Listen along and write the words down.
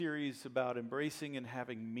Series about embracing and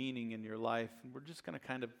having meaning in your life. And we're just going to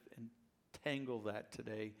kind of entangle that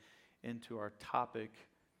today into our topic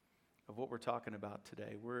of what we're talking about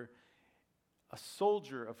today. We're a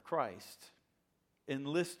soldier of Christ,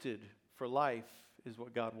 enlisted for life is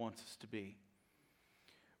what God wants us to be.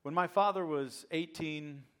 When my father was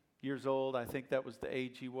 18 years old, I think that was the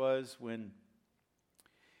age he was, when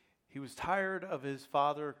he was tired of his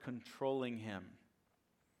father controlling him.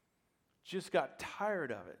 Just got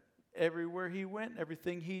tired of it. Everywhere he went,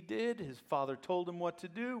 everything he did, his father told him what to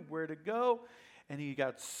do, where to go, and he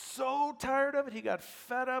got so tired of it, he got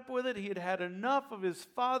fed up with it. He had had enough of his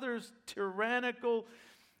father's tyrannical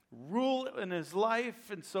rule in his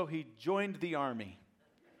life, and so he joined the army.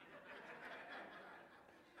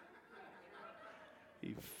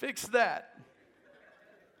 He fixed that.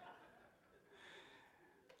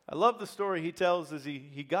 I love the story he tells as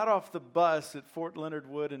he got off the bus at Fort Leonard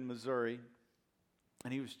Wood in Missouri,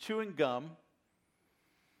 and he was chewing gum,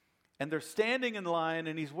 and they're standing in line,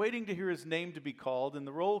 and he's waiting to hear his name to be called in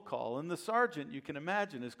the roll call, and the sergeant, you can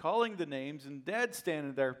imagine, is calling the names, and Dad's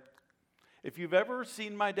standing there. If you've ever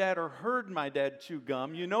seen my dad or heard my dad chew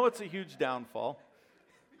gum, you know it's a huge downfall.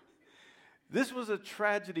 This was a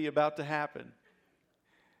tragedy about to happen.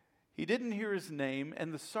 He didn't hear his name,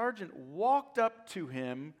 and the sergeant walked up to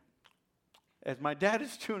him as my dad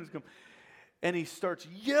is chewing his gum, and he starts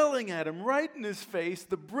yelling at him right in his face.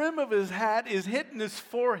 The brim of his hat is hitting his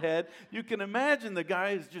forehead. You can imagine the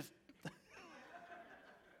guy is just,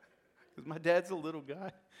 because my dad's a little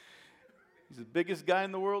guy. He's the biggest guy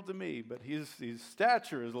in the world to me, but his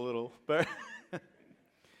stature is a little. Well,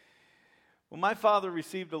 my father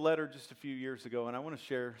received a letter just a few years ago, and I want to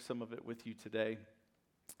share some of it with you today.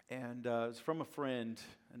 And it's from a friend,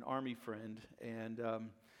 an Army friend, and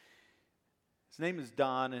his name is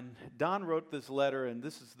Don. And Don wrote this letter, and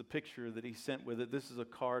this is the picture that he sent with it. This is a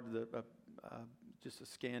card, just a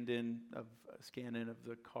scan in of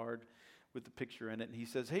the card with the picture in it. And he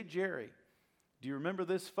says, "Hey Jerry, do you remember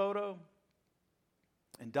this photo?"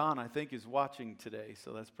 And Don, I think, is watching today,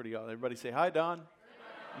 so that's pretty awesome. Everybody say hi, Don.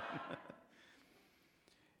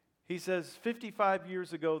 He says, 55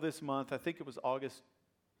 years ago this month, I think it was August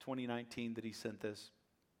 2019 that he sent this.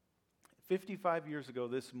 55 years ago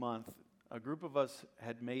this month, a group of us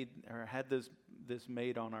had this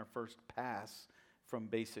made on our first pass from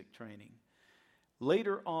basic training.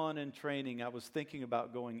 Later on in training, I was thinking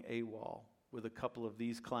about going AWOL with a couple of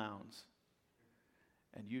these clowns,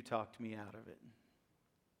 and you talked me out of it.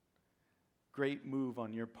 Great move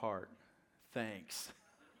on your part. Thanks.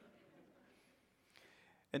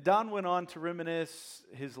 And Don went on to reminisce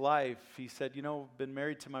his life. He said, I've been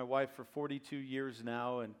married to my wife for 42 years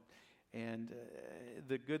now, and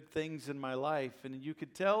the good things in my life. And you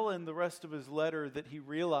could tell in the rest of his letter that he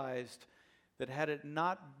realized that had it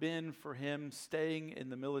not been for him staying in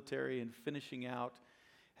the military and finishing out,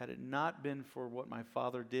 had it not been for what my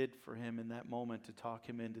father did for him in that moment to talk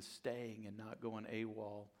him into staying and not going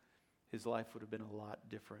AWOL, his life would have been a lot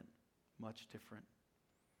different, much different.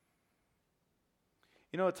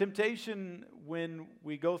 A temptation when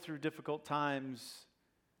we go through difficult times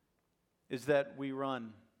is that we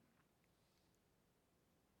run,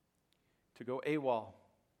 to go AWOL.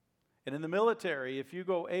 And in the military, if you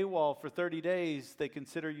go AWOL for 30 days, they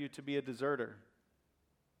consider you to be a deserter.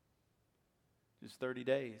 Just 30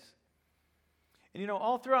 days. And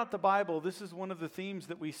all throughout the Bible, this is one of the themes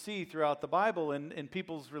that we see throughout the Bible in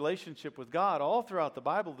people's relationship with God. All throughout the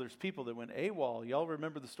Bible, there's people that went AWOL. Y'all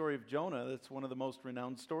remember the story of Jonah? That's one of the most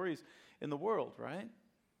renowned stories in the world, right?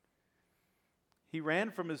 He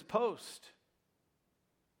ran from his post.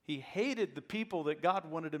 He hated the people that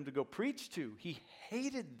God wanted him to go preach to. He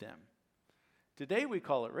hated them. Today we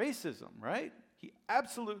call it racism, right? He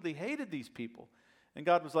absolutely hated these people. And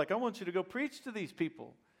God was like, I want you to go preach to these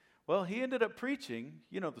people. Well, he ended up preaching,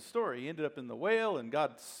 the story. He ended up in the whale, and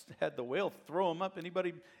God had the whale throw him up.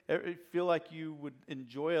 Anybody feel like you would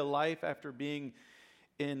enjoy a life after being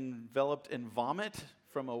enveloped in vomit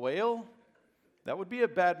from a whale? That would be a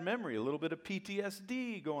bad memory, a little bit of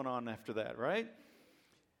PTSD going on after that, right?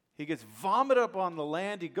 He gets vomited up on the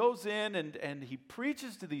land. He goes in and he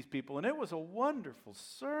preaches to these people, and it was a wonderful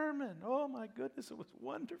sermon. Oh, my goodness, it was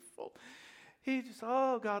wonderful. He just,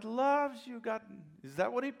 God loves you. God, is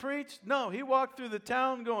that what he preached? No, he walked through the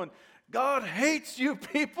town going, God hates you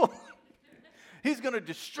people. He's going to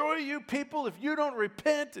destroy you people if you don't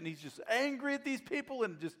repent. And he's just angry at these people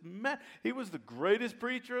and just mad. He was the greatest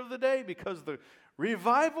preacher of the day because the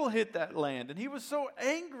revival hit that land. And he was so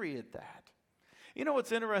angry at that.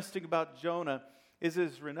 What's interesting about Jonah is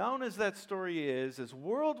as renowned as that story is, as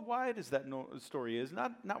worldwide as that story is,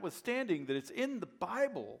 notwithstanding that it's in the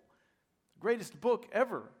Bible, the greatest book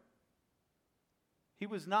ever, he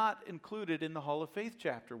was not included in the Hall of Faith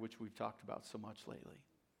chapter, which we've talked about so much lately.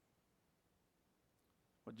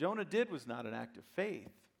 What Jonah did was not an act of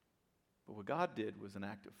faith, but what God did was an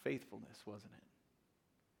act of faithfulness, wasn't it?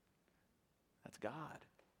 That's God.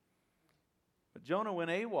 But Jonah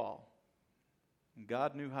went AWOL, and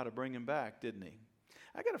God knew how to bring him back, didn't he?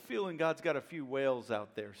 I got a feeling God's got a few whales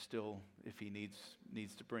out there still if he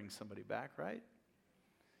needs to bring somebody back, right?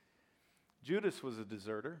 Judas was a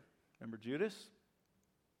deserter. Remember Judas?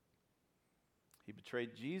 He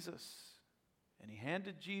betrayed Jesus, and he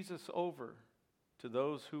handed Jesus over to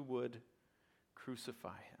those who would crucify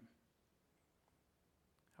him.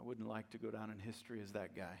 I wouldn't like to go down in history as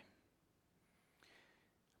that guy.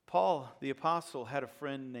 Paul, the apostle, had a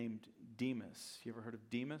friend named Demas. You ever heard of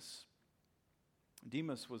Demas?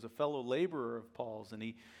 Demas was a fellow laborer of Paul's, and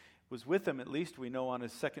he was with him, at least we know, on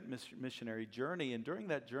his second missionary journey. And during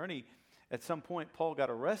that journey, at some point, Paul got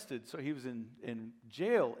arrested, so he was in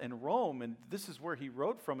jail in Rome, and this is where he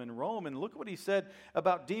wrote from, in Rome. And look what he said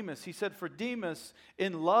about Demas. He said, "For Demas,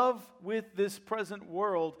 in love with this present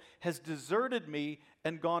world, has deserted me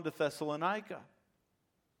and gone to Thessalonica."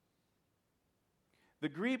 The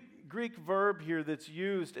Greek verb here that's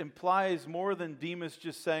used implies more than Demas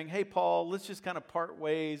just saying, "Hey, Paul, let's just kind of part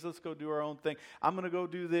ways. Let's go do our own thing. I'm going to go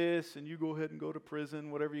do this, and you go ahead and go to prison,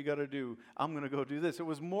 whatever you got to do. I'm going to go do this." It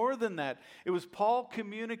was more than that. It was Paul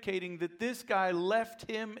communicating that this guy left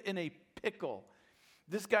him in a pickle.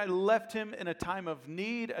 This guy left him in a time of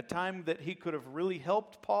need, a time that he could have really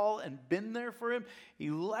helped Paul and been there for him. He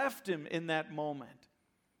left him in that moment.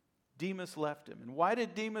 Demas left him. And why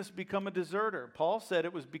did Demas become a deserter? Paul said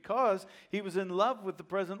it was because he was in love with the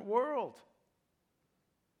present world,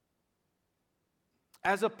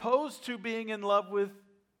 as opposed to being in love with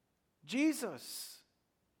Jesus.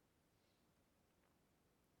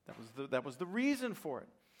 That was the reason for it.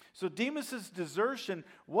 So Demas's desertion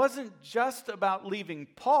wasn't just about leaving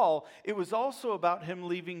Paul, it was also about him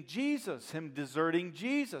leaving Jesus, him deserting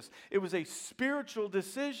Jesus. It was a spiritual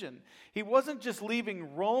decision. He wasn't just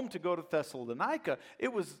leaving Rome to go to Thessalonica,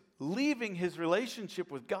 it was leaving his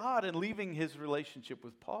relationship with God and leaving his relationship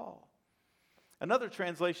with Paul. Another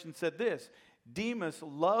translation said this: Demas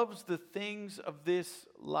loves the things of this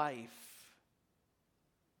life.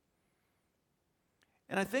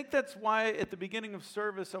 And I think that's why at the beginning of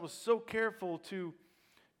service I was so careful to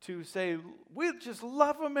say, we just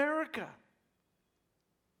love America.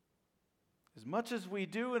 As much as we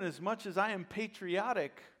do and as much as I am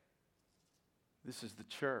patriotic, this is the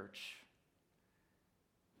church.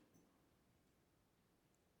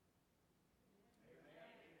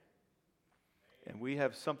 And we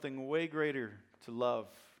have something way greater to love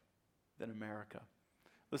than America.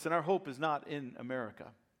 Listen, our hope is not in America.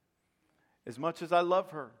 As much as I love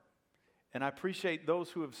her, and I appreciate those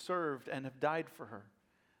who have served and have died for her,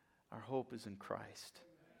 our hope is in Christ.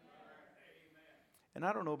 And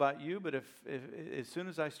I don't know about you, but if as soon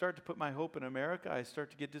as I start to put my hope in America, I start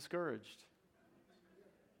to get discouraged.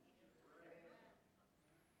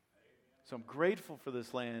 So I'm grateful for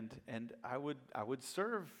this land, and I would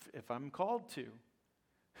serve if I'm called to.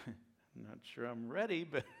 I'm not sure I'm ready,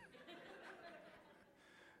 but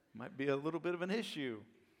might be a little bit of an issue.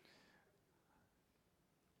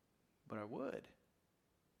 But I would,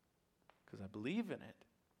 because I believe in it.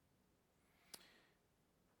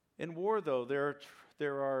 In war, though,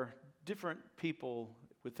 there are different people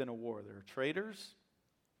within a war. There are traitors.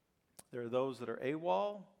 There are those that are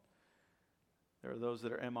AWOL. There are those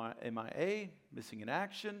that are MIA, missing in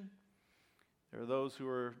action. There are those who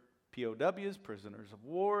are POWs, prisoners of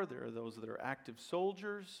war. There are those that are active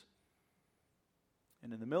soldiers.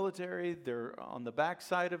 And in the military, they're on the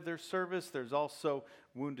backside of their service. There's also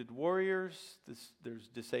wounded warriors. There's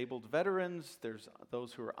disabled veterans. There's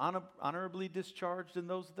those who are honorably discharged and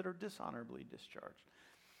those that are dishonorably discharged.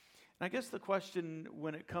 And I guess the question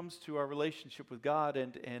when it comes to our relationship with God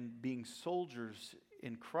and being soldiers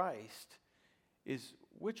in Christ is,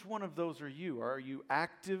 which one of those are you? Are you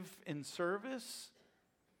active in service?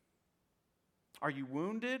 Are you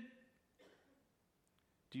wounded?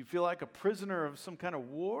 Do you feel like a prisoner of some kind of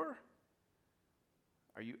war?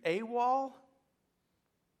 Are you AWOL?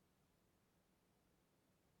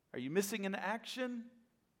 Are you missing in action?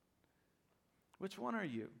 Which one are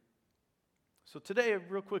you? So today,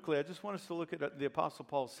 real quickly, I just want us to look at the Apostle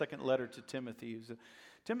Paul's second letter to Timothy.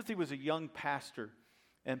 Timothy was a young pastor.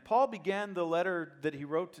 And Paul began the letter that he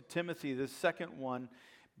wrote to Timothy, the second one,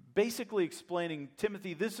 basically explaining,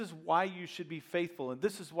 Timothy, this is why you should be faithful, and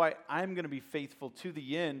this is why I'm going to be faithful to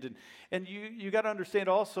the end. And you got to understand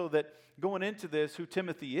also that going into this, who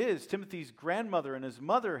Timothy is, Timothy's grandmother and his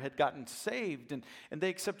mother had gotten saved, and they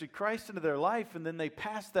accepted Christ into their life, and then they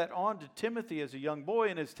passed that on to Timothy as a young boy,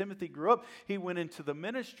 and as Timothy grew up, he went into the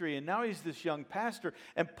ministry, and now he's this young pastor,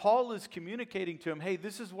 and Paul is communicating to him, hey,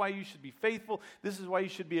 this is why you should be faithful, this is why you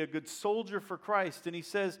should be a good soldier for Christ. And he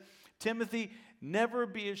says, Timothy, never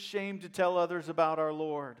be ashamed to tell others about our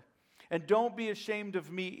Lord. And don't be ashamed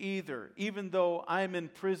of me either, even though I'm in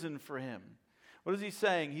prison for him. What is he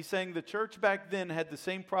saying? He's saying the church back then had the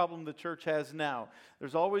same problem the church has now.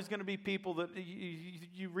 There's always going to be people that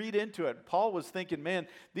you read into it. Paul was thinking, man,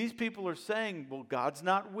 these people are saying, well, God's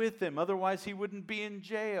not with him. Otherwise, he wouldn't be in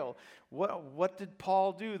jail. What did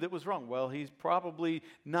Paul do that was wrong? Well, he's probably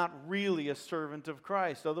not really a servant of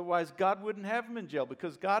Christ. Otherwise, God wouldn't have him in jail,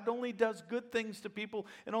 because God only does good things to people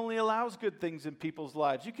and only allows good things in people's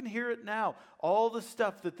lives. You can hear it now. All the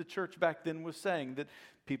stuff that the church back then was saying, that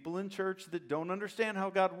people in church that don't understand how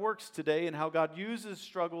God works today and how God uses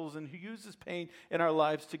struggles and uses pain in our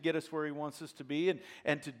lives to get us where he wants us to be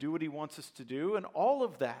and to do what he wants us to do, and all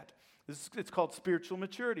of that. It's called spiritual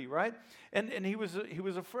maturity, right? And he was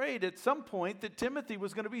afraid at some point that Timothy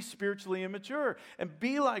was going to be spiritually immature and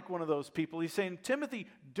be like one of those people. He's saying, Timothy,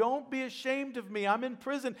 don't be ashamed of me. I'm in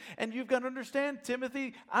prison. And you've got to understand,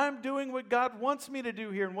 Timothy, I'm doing what God wants me to do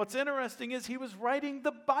here. And what's interesting is he was writing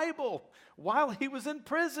the Bible while he was in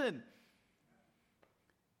prison.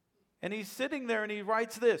 And he's sitting there and he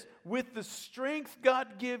writes this, with the strength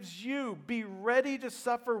God gives you, be ready to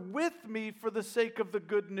suffer with me for the sake of the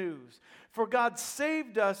good news. For God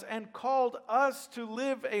saved us and called us to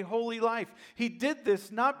live a holy life. He did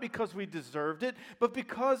this not because we deserved it, but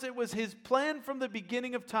because it was his plan from the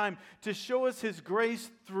beginning of time to show us his grace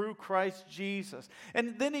through Christ Jesus.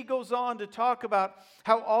 And then he goes on to talk about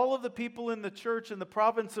how all of the people in the church in the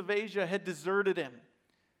province of Asia had deserted him.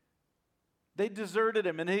 They deserted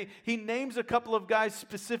him, and he names a couple of guys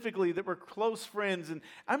specifically that were close friends, and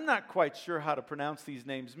I'm not quite sure how to pronounce these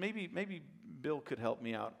names. Maybe Bill could help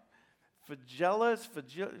me out.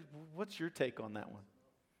 What's your take on that one?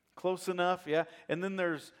 Close enough, yeah. And then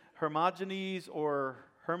there's Hermogenes or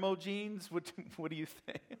Hermogenes. What do you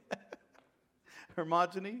think?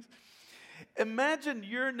 Hermogenes? Imagine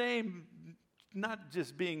your name not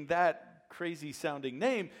just being that crazy sounding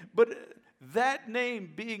name, but that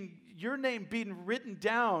name being your name being written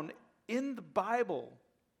down in the Bible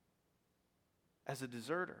as a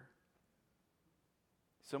deserter.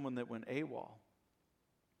 Someone that went AWOL.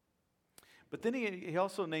 But then he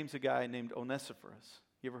also names a guy named Onesiphorus.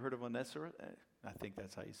 You ever heard of Onesiphorus? I think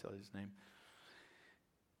that's how you say his name.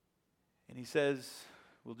 And he says,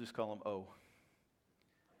 we'll just call him O.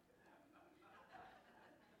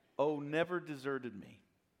 O never deserted me.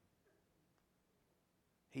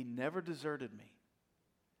 He never deserted me.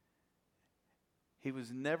 He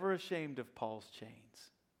was never ashamed of Paul's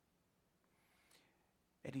chains.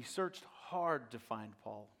 And he searched hard to find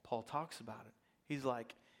Paul. Paul talks about it. He's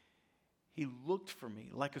like, he looked for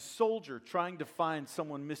me like a soldier trying to find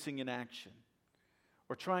someone missing in action,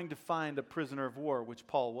 or trying to find a prisoner of war, which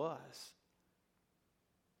Paul was.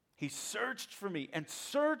 He searched for me and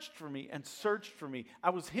searched for me and searched for me.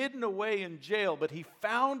 I was hidden away in jail, but he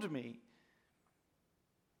found me.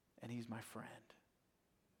 And he's my friend.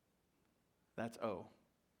 That's O.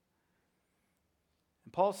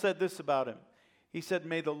 And Paul said this about him. He said,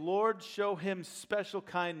 may the Lord show him special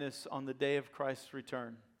kindness on the day of Christ's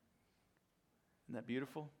return. Isn't that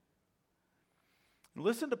beautiful? And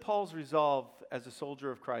listen to Paul's resolve as a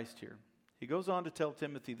soldier of Christ here. He goes on to tell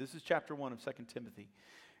Timothy, this is chapter 1 of 2 Timothy.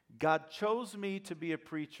 God chose me to be a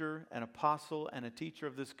preacher, an apostle, and a teacher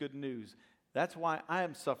of this good news. That's why I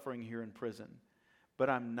am suffering here in prison. But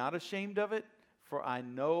I'm not ashamed of it, for I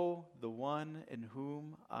know the one in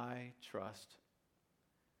whom I trust.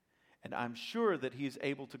 And I'm sure that he is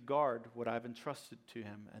able to guard what I've entrusted to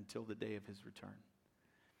him until the day of his return.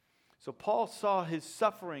 So Paul saw his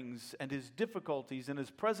sufferings and his difficulties and his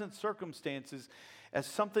present circumstances as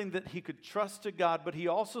something that he could trust to God, but he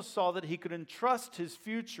also saw that he could entrust his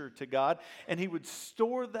future to God, and he would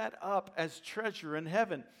store that up as treasure in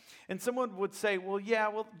heaven. And someone would say, well,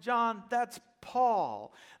 John, that's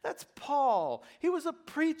Paul. That's Paul. He was a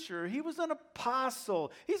preacher. He was an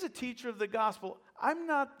apostle. He's a teacher of the gospel. I'm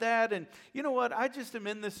not that, and you know what? I just am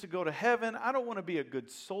in this to go to heaven. I don't want to be a good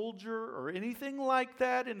soldier or anything like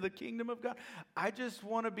that in the kingdom of God. I just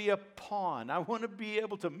want to be a pawn. I want to be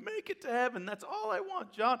able to make it to heaven. That's all I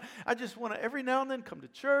want, John. I just want to every now and then come to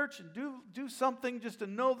church and do something just to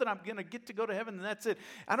know that I'm going to get to go to heaven, and that's it.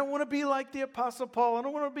 I don't want to be like the Apostle Paul. I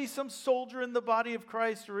don't want to be some soldier in the body of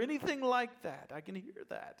Christ or anything like that. I can hear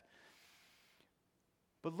that.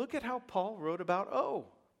 But look at how Paul wrote about O.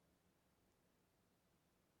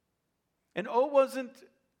 And O wasn't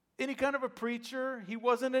any kind of a preacher. He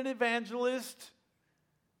wasn't an evangelist.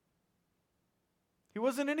 He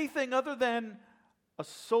wasn't anything other than a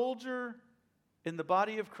soldier in the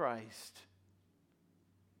body of Christ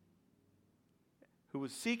who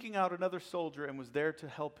was seeking out another soldier and was there to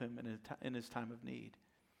help him in his time of need.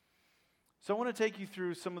 So I want to take you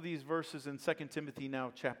through some of these verses in 2 Timothy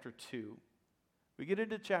now, chapter 2. We get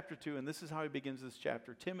into chapter 2, and this is how he begins this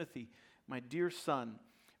chapter. Timothy, my dear son,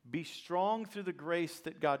 be strong through the grace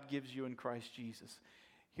that God gives you in Christ Jesus.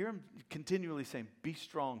 Hear him continually saying, be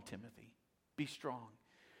strong, Timothy. Be strong.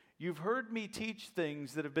 You've heard me teach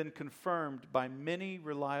things that have been confirmed by many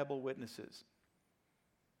reliable witnesses.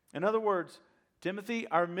 In other words, Timothy,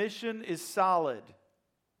 our mission is solid.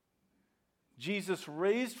 Jesus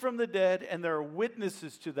raised from the dead, and there are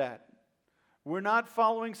witnesses to that. We're not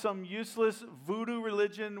following some useless voodoo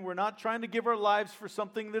religion. We're not trying to give our lives for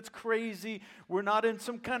something that's crazy. We're not in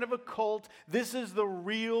some kind of a cult. This is the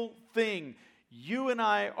real thing. You and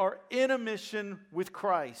I are in a mission with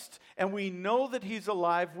Christ, and we know that He's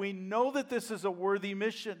alive. We know that this is a worthy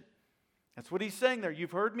mission. That's what he's saying there.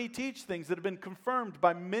 You've heard me teach things that have been confirmed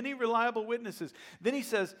by many reliable witnesses. Then he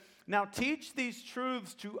says, now teach these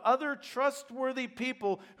truths to other trustworthy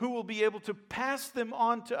people who will be able to pass them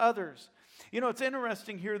on to others. You know, it's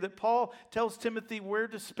interesting here that Paul tells Timothy where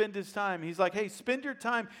to spend his time. He's like, hey, spend your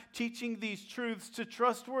time teaching these truths to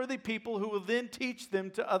trustworthy people who will then teach them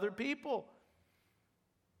to other people.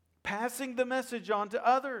 Passing the message on to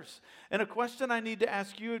others. And a question I need to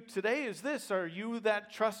ask you today is this: are you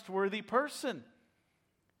that trustworthy person?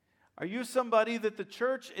 Are you somebody that the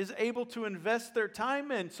church is able to invest their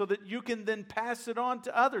time in so that you can then pass it on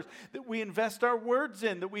to others? That we invest our words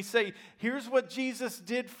in, that we say, here's what Jesus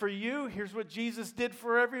did for you, here's what Jesus did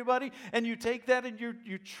for everybody, and you take that and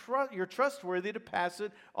you're trustworthy to pass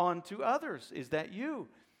it on to others. Is that you?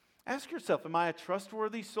 Ask yourself, am I a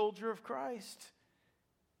trustworthy soldier of Christ?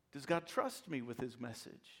 Does God trust me with His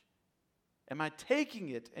message? Am I taking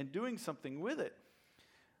it and doing something with it?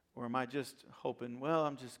 Or am I just hoping, well,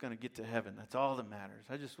 I'm just going to get to heaven. That's all that matters.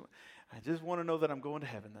 I just want to know that I'm going to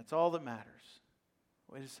heaven. That's all that matters.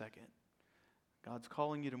 Wait a second. God's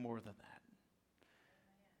calling you to more than that.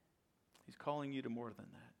 He's calling you to more than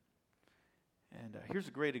that. And here's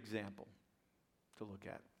a great example to look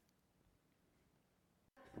at.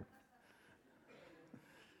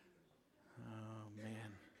 Oh, man.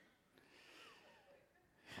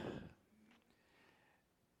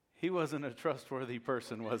 He wasn't a trustworthy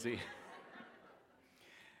person, was he?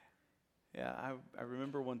 Yeah, I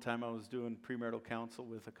remember one time I was doing premarital counsel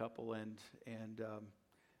with a couple and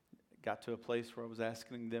got to a place where I was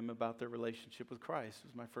asking them about their relationship with Christ. It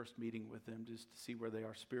was my first meeting with them just to see where they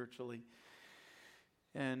are spiritually.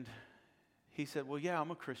 And he said, well, yeah,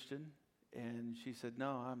 I'm a Christian. And she said,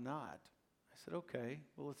 no, I'm not. I said, okay,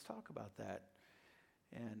 well, let's talk about that.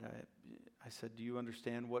 And I said, do you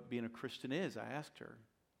understand what being a Christian is? I asked her.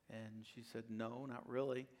 And she said, no, not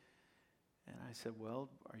really. And I said, well,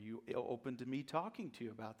 are you open to me talking to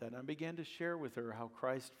you about that? And I began to share with her how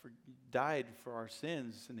Christ died for our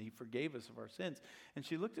sins and He forgave us of our sins. And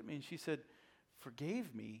she looked at me and she said,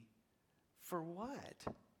 forgave me for what?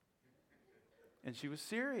 And she was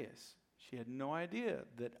serious. She had no idea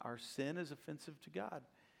that our sin is offensive to God.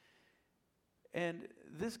 And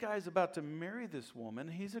this guy's about to marry this woman.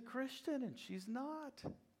 He's a Christian and she's not.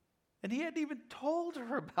 And he hadn't even told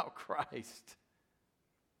her about Christ.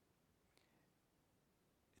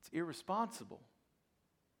 It's irresponsible.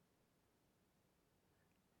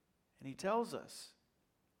 And he tells us,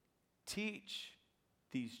 teach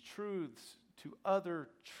these truths to other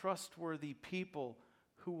trustworthy people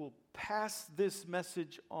who will pass this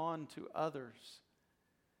message on to others.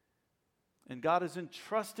 And God is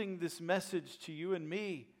entrusting this message to you and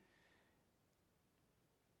me.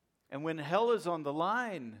 And when hell is on the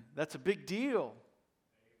line, that's a big deal. Amen.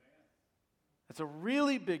 That's a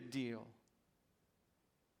really big deal.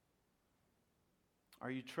 Are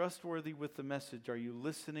you trustworthy with the message? Are you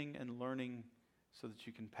listening and learning so that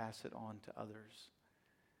you can pass it on to others?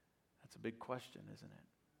 That's a big question, isn't it?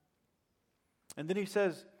 And then he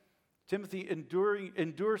says, Timothy,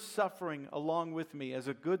 endure suffering along with me as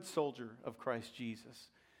a good soldier of Christ Jesus.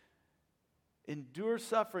 Endure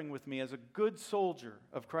suffering with me as a good soldier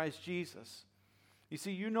of Christ Jesus. You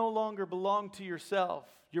see, you no longer belong to yourself.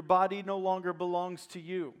 Your body no longer belongs to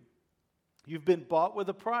you. You've been bought with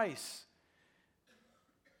a price.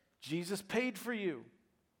 Jesus paid for you.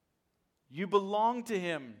 You belong to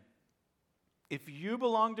Him. If you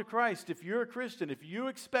belong to Christ, if you're a Christian, if you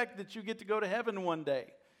expect that you get to go to heaven one day,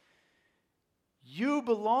 you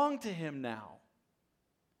belong to Him now.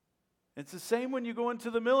 It's the same when you go into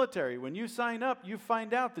the military. When you sign up, you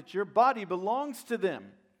find out that your body belongs to them.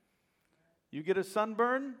 You get a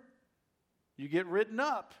sunburn, you get written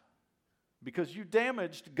up because you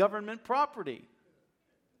damaged government property.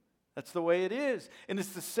 That's the way it is. And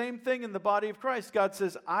it's the same thing in the body of Christ. God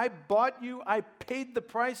says, I bought you, I paid the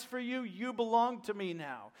price for you, you belong to me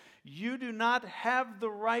now. You do not have the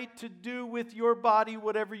right to do with your body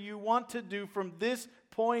whatever you want to do from this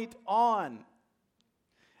point on.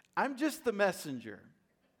 I'm just the messenger.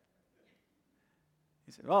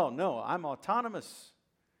 He said, oh no, I'm autonomous.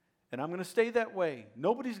 And I'm going to stay that way.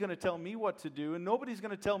 Nobody's going to tell me what to do, and nobody's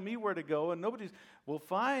going to tell me where to go, and well,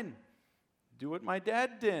 fine. Do what my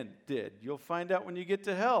dad did. You'll find out when you get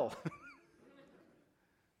to hell.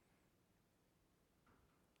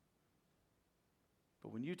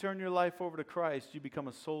 But when you turn your life over to Christ, you become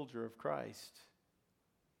a soldier of Christ.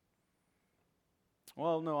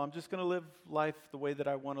 Well, no, I'm just going to live life the way that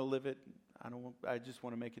I want to live it. I just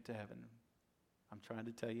want to make it to heaven. I'm trying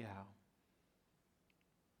to tell you how.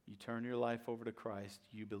 You turn your life over to Christ,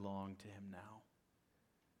 you belong to Him now.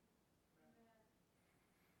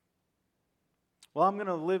 Well, I'm going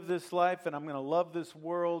to live this life and I'm going to love this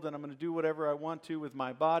world and I'm going to do whatever I want to with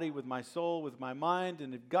my body, with my soul, with my mind.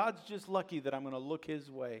 And if God's just lucky that I'm going to look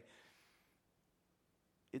His way.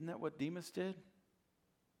 Isn't that what Demas did?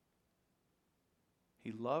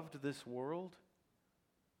 He loved this world.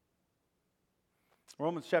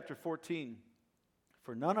 Romans chapter 14.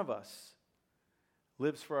 For none of us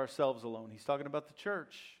lives for ourselves alone. He's talking about the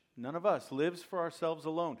church. None of us lives for ourselves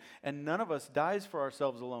alone. And none of us dies for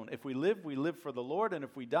ourselves alone. If we live for the Lord. And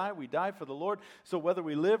if we die for the Lord. So whether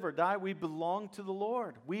we live or die, we belong to the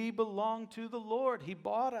Lord. We belong to the Lord. He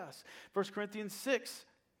bought us. 1 Corinthians 6.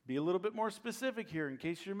 Be a little bit more specific here in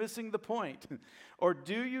case you're missing the point. Or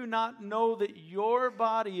do you not know that your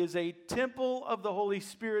body is a temple of the Holy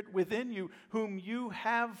Spirit within you, whom you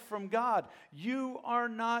have from God? You are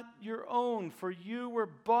not your own, for you were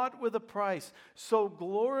bought with a price. So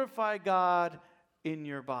glorify God in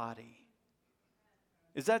your body.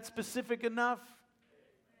 Is that specific enough?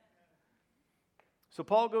 So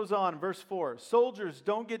Paul goes on, verse 4. Soldiers,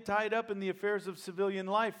 don't get tied up in the affairs of civilian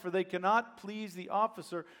life, for they cannot please the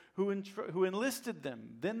officer who enlisted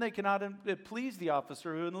them. Then they cannot please the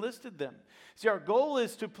officer who enlisted them. See, our goal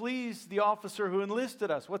is to please the officer who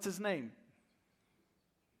enlisted us. What's his name?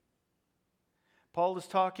 Paul is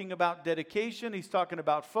talking about dedication. He's talking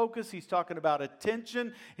about focus. He's talking about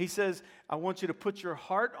attention. He says, I want you to put your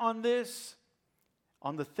heart on this,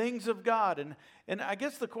 on the things of God. And I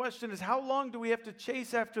guess the question is, how long do we have to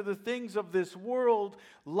chase after the things of this world,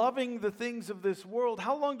 loving the things of this world?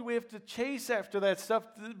 How long do we have to chase after that stuff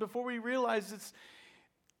before we realize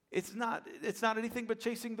it's not anything but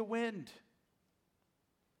chasing the wind?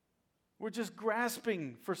 We're just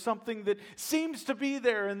grasping for something that seems to be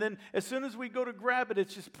there, and then as soon as we go to grab it,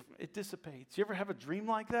 it dissipates. You ever have a dream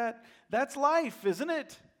like that? That's life, isn't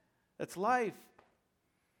it? That's life.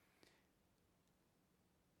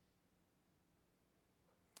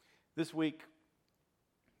 This week,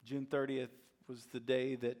 June 30th, was the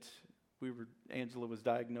day that Angela was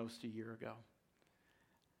diagnosed a year ago.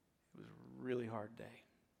 It was a really hard day.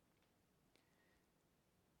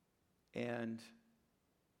 And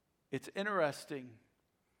it's interesting,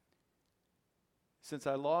 since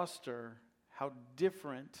I lost her, how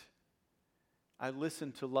different I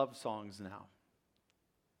listen to love songs now.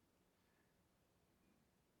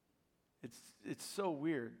 It's so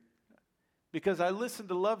weird. Because I listen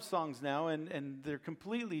to love songs now, and they're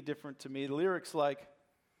completely different to me. The lyrics like,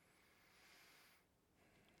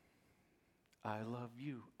 I love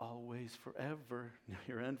you always, forever,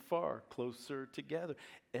 near and far, closer together,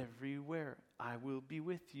 everywhere. I will be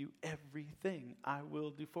with you, everything I will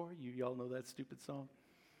do for you. Y'all know that stupid song?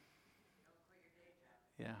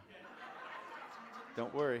 Yeah.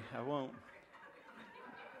 Don't worry, I won't.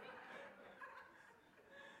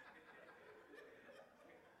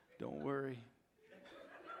 Don't worry.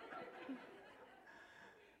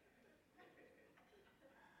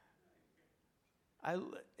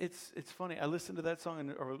 It's funny. I listened to that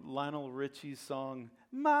song or Lionel Richie's song,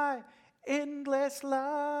 My Endless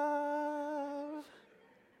Love.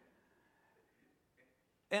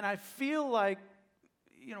 And I feel like,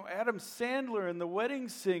 Adam Sandler in The Wedding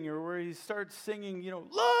Singer, where he starts singing,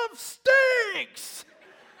 love stinks.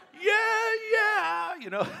 Yeah.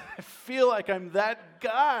 I feel like I'm that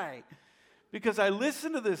guy. Because I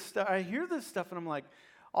listen to this stuff, I hear this stuff, and I'm like,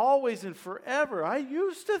 always and forever. I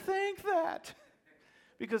used to think that.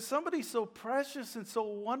 Because somebody so precious and so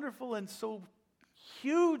wonderful and so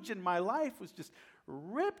huge in my life was just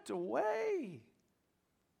ripped away.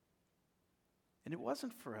 And it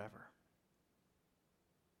wasn't forever.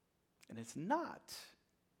 And it's not.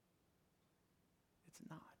 It's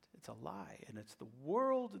not. It's a lie. And it's the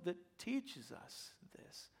world that teaches us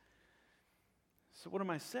this. So what am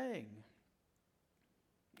I saying?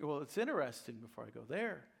 Well, it's interesting before I go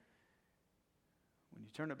there. When you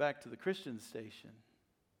turn it back to the Christian station,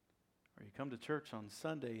 or you come to church on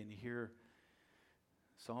Sunday and you hear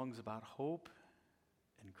songs about hope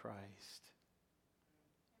in Christ.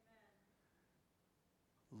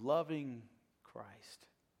 Amen. Loving Christ.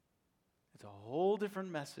 It's a whole different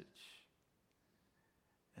message.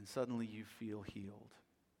 And suddenly you feel healed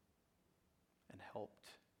and helped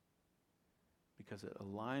because it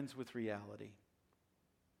aligns with reality.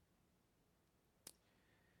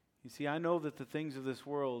 You see, I know that the things of this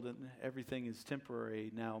world and everything is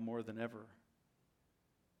temporary now more than ever.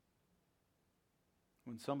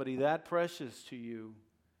 When somebody that precious to you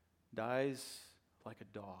dies like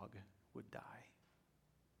a dog would die,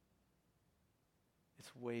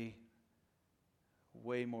 it's way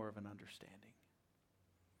more of an understanding.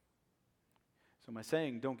 So am I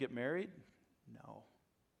saying don't get married? No.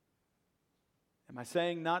 Am I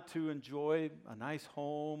saying not to enjoy a nice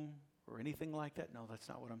home or anything like that? No, that's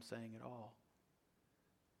not what I'm saying at all.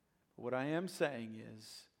 What I am saying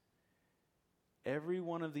is every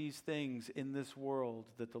one of these things in this world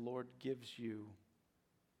that the Lord gives you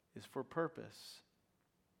is for purpose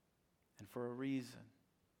and for a reason.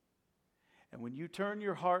 And when you turn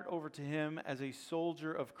your heart over to Him as a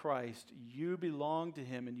soldier of Christ, you belong to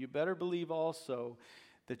Him. And you better believe also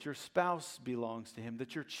that your spouse belongs to Him,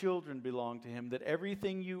 that your children belong to Him, that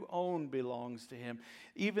everything you own belongs to Him.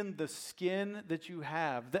 Even the skin that you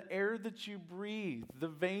have, the air that you breathe, the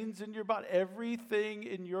veins in your body, everything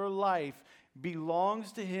in your life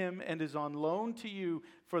belongs to Him and is on loan to you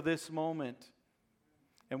for this moment.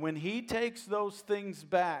 And when He takes those things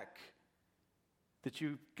back, that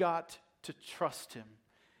you've got to trust Him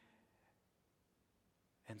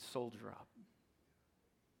and soldier up.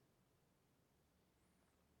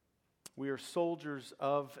 We are soldiers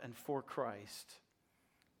of and for Christ,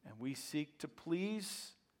 and we seek to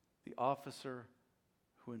please the officer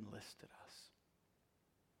who enlisted us.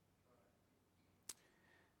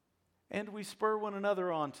 And we spur one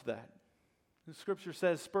another on to that. The Scripture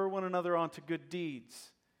says, spur one another on to good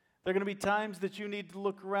deeds. There are going to be times that you need to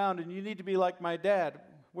look around and you need to be like my dad.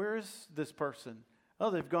 Where is this person? Oh,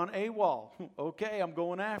 they've gone AWOL. Okay, I'm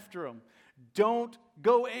going after them. Don't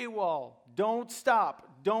go AWOL. Don't stop.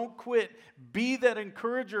 Don't quit. Be that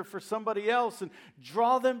encourager for somebody else and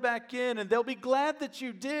draw them back in. And they'll be glad that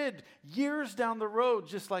you did years down the road,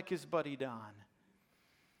 just like his buddy Don.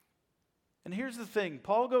 And here's the thing.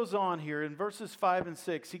 Paul goes on here in verses 5 and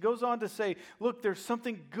 6. He goes on to say, look, there's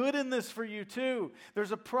something good in this for you too.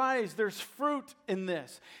 There's a prize. There's fruit in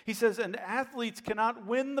this. He says, and athletes cannot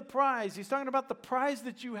win the prize. He's talking about the prize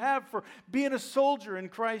that you have for being a soldier in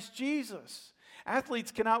Christ Jesus.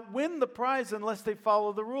 Athletes cannot win the prize unless they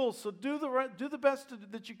follow the rules. So do the best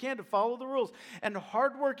that you can to follow the rules. And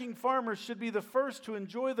hardworking farmers should be the first to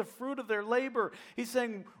enjoy the fruit of their labor. He's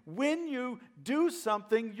saying, when you do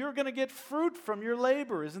something, you're going to get fruit from your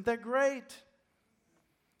labor. Isn't that great?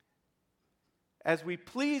 As we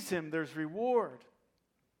please Him, there's reward.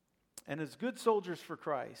 And as good soldiers for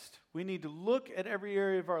Christ, we need to look at every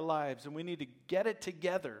area of our lives and we need to get it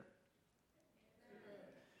together.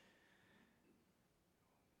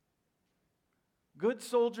 Good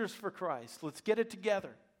soldiers for Christ. Let's get it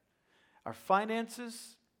together. Our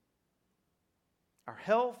finances, our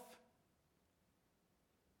health,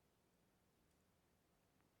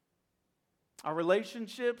 our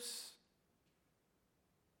relationships,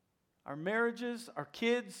 our marriages, our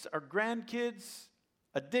kids, our grandkids,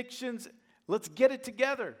 addictions. Let's get it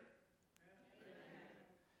together.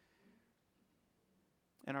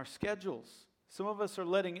 And our schedules. Some of us are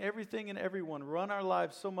letting everything and everyone run our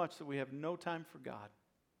lives so much that we have no time for God.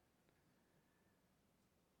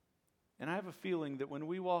 And I have a feeling that when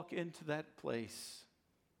we walk into that place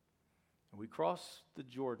and we cross the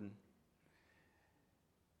Jordan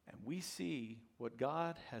and we see what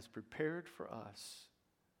God has prepared for us,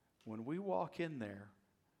 when we walk in there,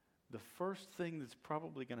 the first thing that's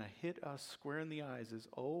probably going to hit us square in the eyes is,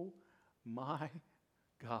 oh my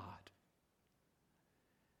God.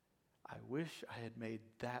 I wish I had made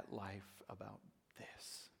that life about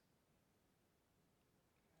this.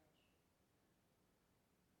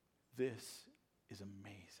 This is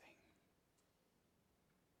amazing.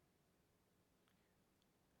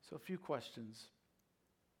 So, a few questions.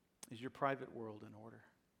 Is your private world in order?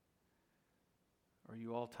 Or are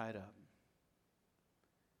you all tied up?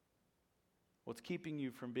 What's keeping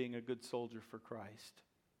you from being a good soldier for Christ?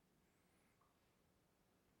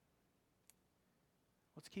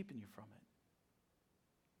 What's keeping you from it?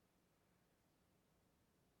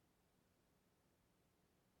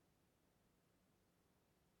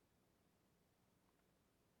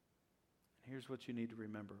 And here's what you need to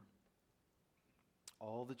remember.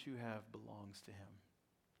 All that you have belongs to Him.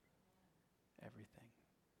 Everything.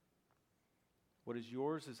 What is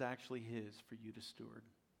yours is actually His for you to steward.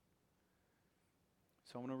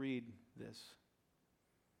 So I want to read this.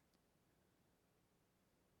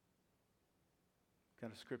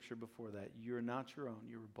 Got a scripture before that. You're not your own.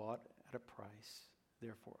 You were bought at a price.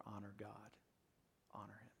 Therefore, honor God.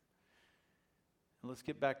 Honor Him. And let's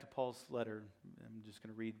get back to Paul's letter. I'm just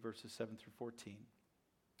going to read verses 7 through 14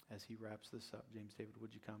 as he wraps this up. James David,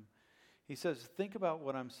 would you come? He says, think about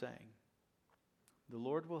what I'm saying. The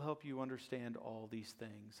Lord will help you understand all these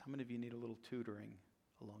things. How many of you need a little tutoring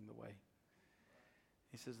along the way?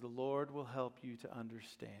 He says, the Lord will help you to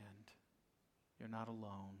understand. You're not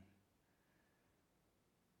alone.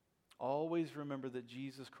 Always remember that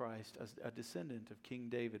Jesus Christ, as a descendant of King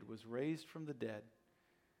David, was raised from the dead.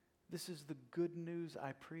 This is the good news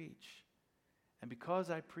I preach. And because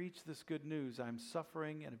I preach this good news, I'm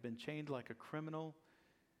suffering and have been chained like a criminal.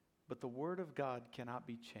 But the word of God cannot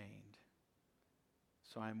be chained.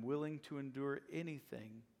 So I'm willing to endure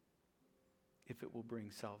anything if it will bring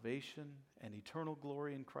salvation and eternal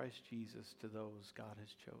glory in Christ Jesus to those God has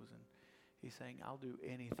chosen. He's saying, I'll do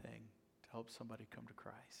anything to help somebody come to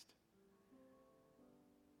Christ.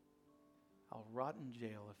 I'll rot in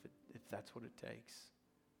jail if that's what it takes.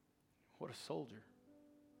 What a soldier.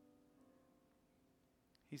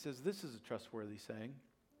 He says, this is a trustworthy saying.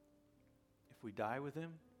 If we die with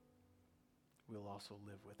Him, we'll also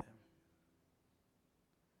live with Him.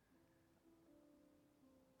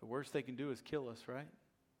 The worst they can do is kill us, right?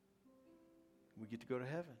 We get to go to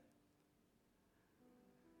heaven.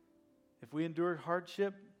 If we endure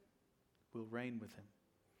hardship, we'll reign with Him.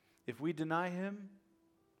 If we deny Him,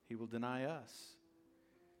 He will deny us.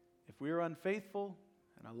 If we are unfaithful,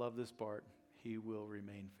 and I love this part, He will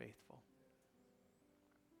remain faithful.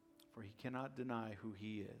 For He cannot deny who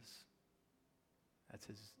He is. That's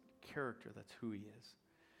His character. That's who He is.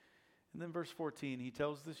 And then verse 14, he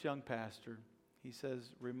tells this young pastor, he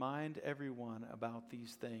says, remind everyone about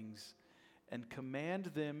these things and command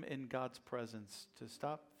them in God's presence to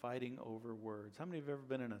stop fighting over words. How many have ever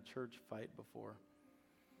been in a church fight before?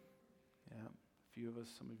 Yeah, a few of us,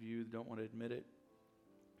 some of you don't want to admit it.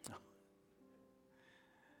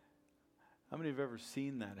 How many have ever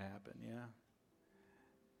seen that happen? Yeah.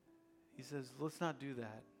 He says, let's not do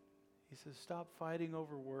that. He says, stop fighting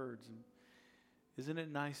over words. And isn't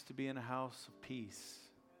it nice to be in a house of peace?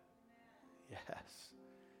 Yes.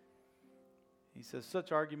 He says,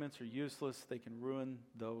 such arguments are useless. They can ruin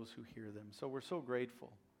those who hear them. So we're so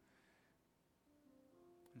grateful.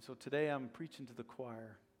 And so today I'm preaching to the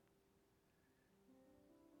choir.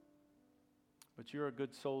 But you're a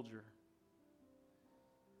good soldier.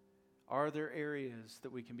 Are there areas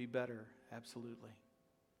that we can be better? Absolutely.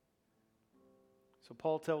 So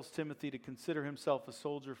Paul tells Timothy to consider himself a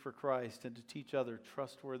soldier for Christ and to teach other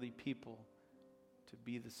trustworthy people to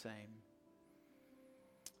be the same.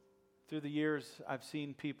 Through the years, I've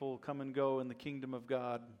seen people come and go in the kingdom of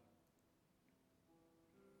God.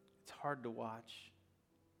 It's hard to watch.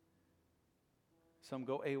 Some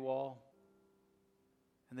go AWOL,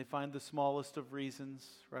 and they find the smallest of reasons,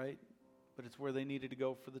 right? But it's where they needed to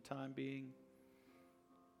go for the time being.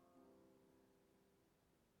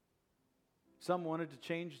 Some wanted to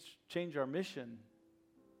change our mission.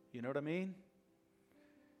 You know what I mean?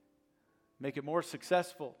 Make it more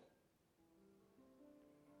successful.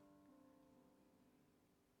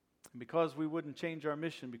 And because we wouldn't change our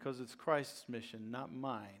mission, because it's Christ's mission, not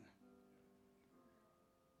mine,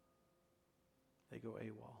 they go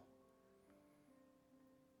AWOL.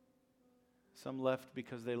 Some left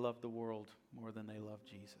because they loved the world more than they loved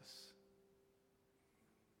Jesus.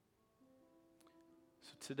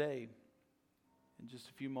 So today, in just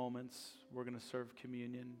a few moments, we're going to serve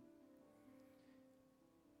communion.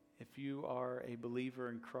 If you are a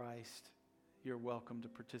believer in Christ, you're welcome to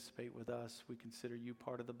participate with us. We consider you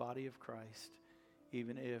part of the body of Christ,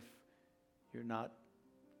 even if you're not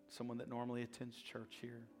someone that normally attends church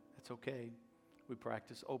here. That's okay. We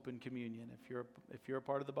practice open communion. If you're a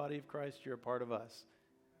part of the body of Christ, you're a part of us.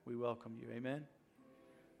 We welcome you. Amen?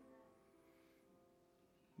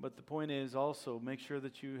 But the point is also, make sure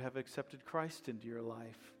that you have accepted Christ into your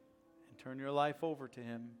life and turn your life over to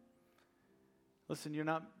Him. Listen, you're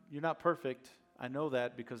not perfect. I know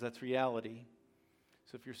that because that's reality.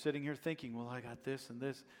 So if you're sitting here thinking, well, I got this and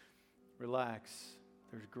this, relax.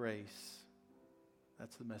 There's grace.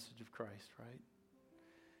 That's the message of Christ, right?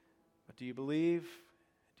 But do you believe?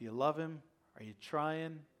 Do you love Him? Are you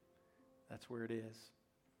trying? That's where it is.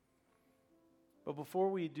 But before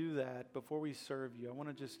we do that, before we serve you, I want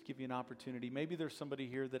to just give you an opportunity. Maybe there's somebody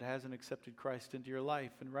here that hasn't accepted Christ into your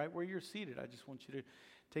life. And right where you're seated, I just want you to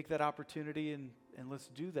take that opportunity and let's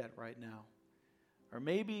do that right now. Or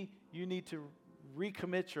maybe you need to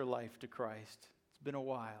recommit your life to Christ. It's been a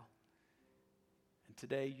while. And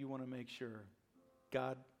today you want to make sure,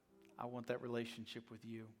 God, I want that relationship with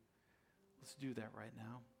you. Let's do that right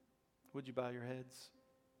now. Would you bow your heads?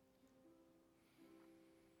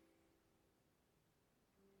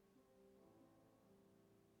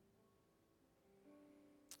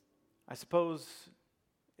 I suppose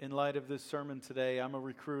in light of this sermon today, I'm a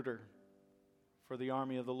recruiter for the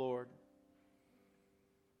army of the Lord.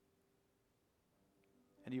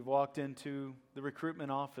 And you've walked into the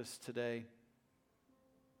recruitment office today.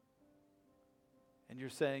 And you're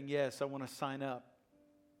saying, yes, I want to sign up.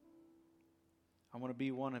 I want to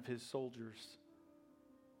be one of His soldiers.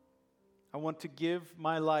 I want to give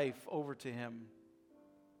my life over to Him.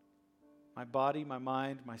 My body, my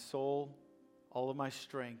mind, my soul, all of my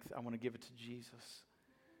strength, I want to give it to Jesus.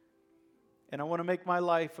 And I want to make my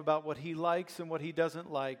life about what He likes and what He doesn't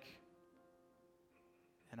like.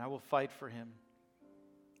 And I will fight for Him.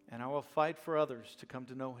 And I will fight for others to come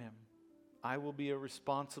to know Him. I will be a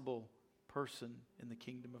responsible person in the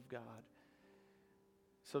kingdom of God.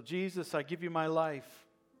 So Jesus, I give you my life.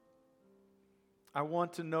 I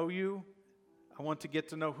want to know you. I want to get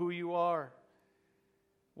to know who you are,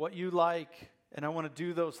 what you like, and I want to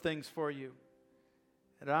do those things for you.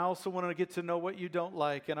 And I also want to get to know what you don't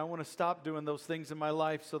like, and I want to stop doing those things in my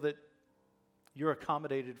life so that you're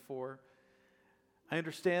accommodated for. I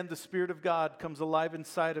understand the Spirit of God comes alive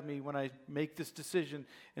inside of me when I make this decision,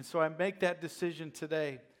 and so I make that decision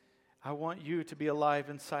today. I want you to be alive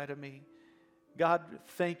inside of me. God,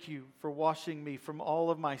 thank you for washing me from all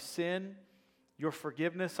of my sin, your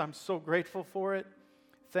forgiveness. I'm so grateful for it.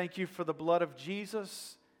 Thank you for the blood of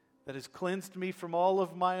Jesus that has cleansed me from all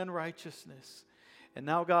of my unrighteousness. And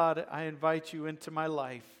now, God, I invite you into my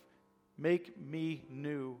life. Make me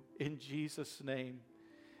new in Jesus' name.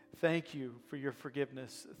 Thank you for your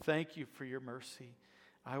forgiveness. Thank you for your mercy.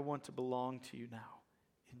 I want to belong to you now.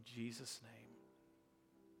 In Jesus' name,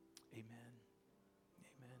 amen.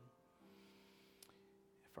 Amen.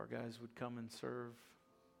 If our guys would come and serve,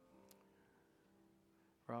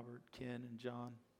 Robert, Ken, and John.